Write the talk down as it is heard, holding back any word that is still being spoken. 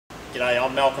G'day,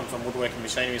 I'm Malcolm from Woodworking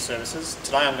Machinery Services.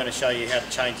 Today I'm going to show you how to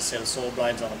change a set of saw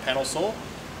blades on a panel saw,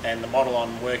 and the model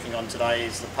I'm working on today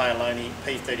is the Paoloni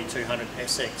P3200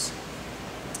 SX.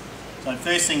 So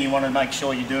first thing you want to make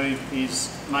sure you do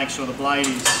is make sure the blade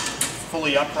is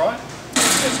fully upright,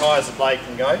 as high as the blade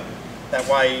can go. That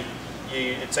way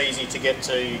it's easy to get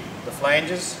to the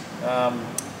flanges.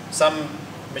 Some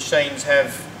machines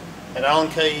have an Allen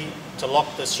key to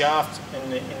lock the shaft in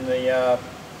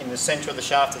the centre of the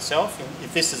shaft itself.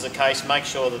 If this is the case, make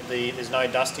sure that there's no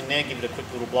dust in there, give it a quick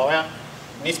little blowout.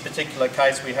 In this particular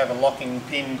case we have a locking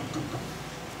pin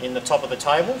in the top of the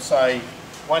table, so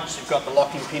once you've got the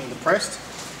locking pin depressed,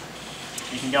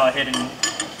 you can go ahead and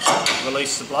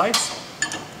release the blades,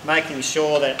 making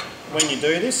sure that when you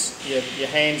do this your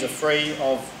hands are free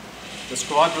of the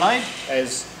scribe blade,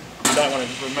 as you don't want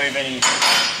to remove any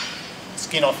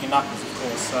skin off your knuckles, of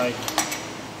course. So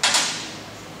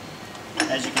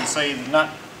as you can see, the nut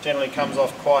generally comes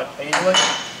off quite easily.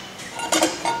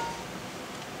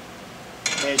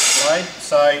 There's the blade.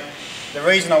 So the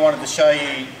reason I wanted to show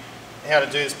you how to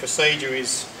do this procedure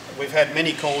is we've had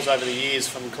many calls over the years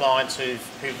from clients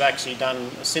who've actually done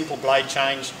a simple blade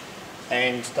change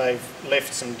and they've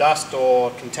left some dust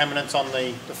or contaminants on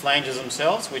the flanges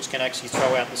themselves, which can actually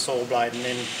throw out the saw blade, and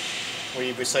then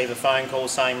we receive a phone call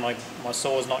saying my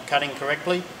saw is not cutting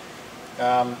correctly.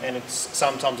 And it's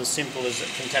sometimes as simple as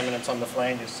contaminants on the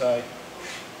flanges. So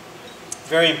it's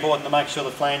very important to make sure the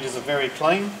flanges are very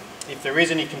clean. If there is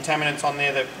any contaminants on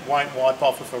there that won't wipe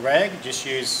off with a rag, just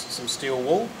use some steel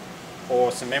wool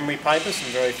or some emery paper, some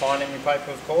very fine emery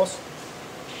paper of course.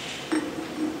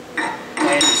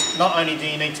 And not only do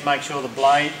you need to make sure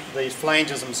the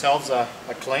flanges themselves are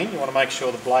clean, you want to make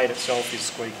sure the blade itself is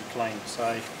squeaky clean.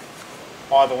 So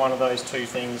either one of those two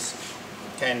things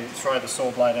can throw the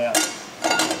saw blade out.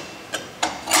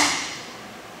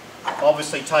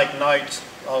 Obviously take note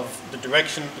of the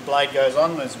direction the blade goes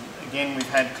on, as again we've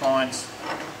had clients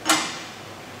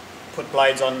put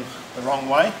blades on the wrong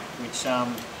way, which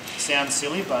sounds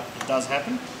silly but it does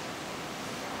happen.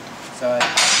 So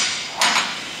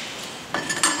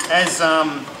as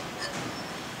I'm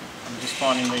just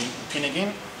finding the pin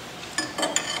again.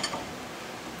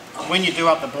 When you do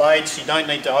up the blades, you don't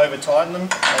need to over tighten them,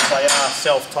 as they are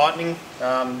self-tightening.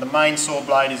 The main saw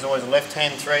blade is always a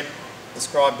left-hand thread. The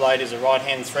scribe blade is a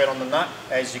right-hand thread on the nut.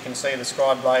 As you can see, the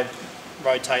scribe blade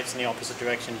rotates in the opposite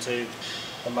direction to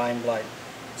the main blade.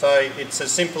 So it's as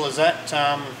simple as that,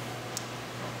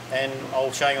 and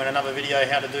I'll show you in another video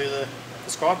how to do the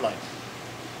scribe blade.